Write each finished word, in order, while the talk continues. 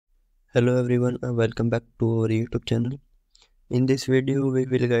Hello everyone and welcome back to our YouTube channel. In this video we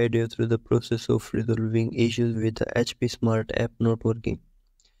will guide you through the process of resolving issues with the HP Smart app not working.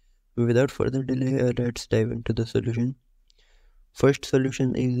 Without further delay, let's dive into the solution. First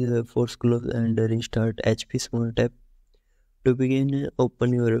solution is force close and restart HP Smart app. To begin,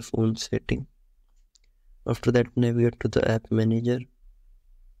 open your phone setting. After that, navigate to the app manager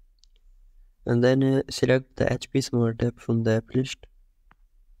and then select the HP Smart app from the app list.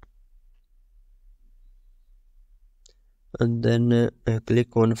 And then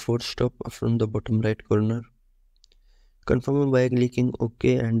click on force stop from the bottom right corner. Confirm by clicking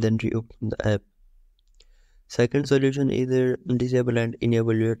OK and then reopen the app. Second solution is disable and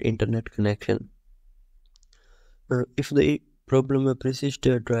enable your internet connection. If the problem persists,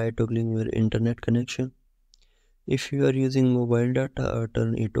 try toggling your internet connection. If you are using mobile data,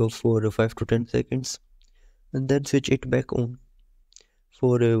 turn it off for 5 to 10 seconds and then switch it back on.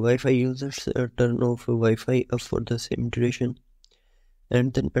 For Wi-Fi users, turn off Wi-Fi for the same duration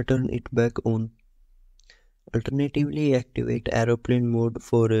and then turn it back on. Alternatively, activate aeroplane mode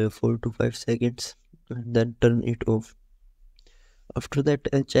for 4 to 5 seconds and then turn it off. After that,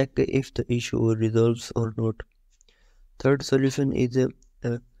 check if the issue resolves or not. Third solution is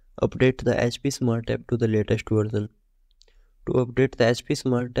update the HP Smart app to the latest version. To update the HP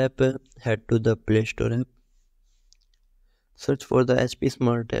Smart app, head to the Play Store app. Search for the HP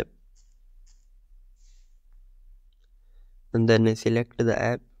Smart app and then select the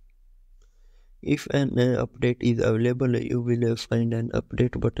app. If an update is available, you will find an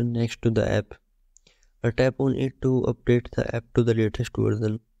update button next to the app. Tap on it to update the app to the latest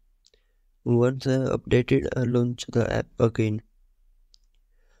version. Once updated, launch the app again.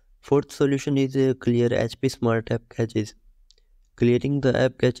 Fourth solution is clear HP Smart app caches. Clearing the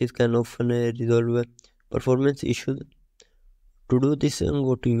app caches can often resolve performance issues. To do this,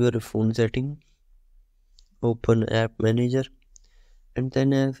 go to your phone setting, open app manager and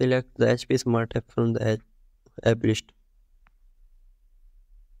then select the HP Smart app from the app list.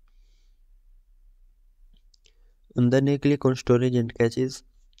 And then click on storage and caches.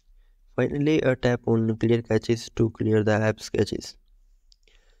 Finally, tap on clear caches to clear the app's caches.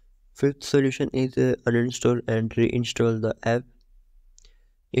 Fifth solution is uninstall and reinstall the app.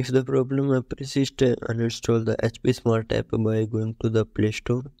 If the problem persists, uninstall the HP Smart app by going to the Play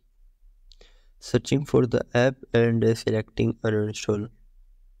Store, searching for the app and selecting uninstall.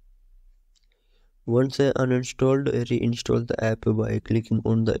 Once uninstalled, reinstall the app by clicking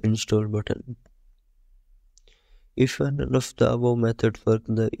on the install button. If none of the above methods work,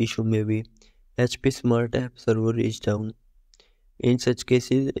 the issue may be HP Smart app server is down. In such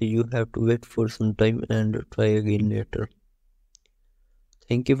cases, you have to wait for some time and try again later.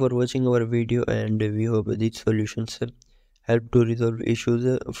 Thank you for watching our video and we hope these solutions help to resolve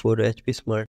issues for HP Smart.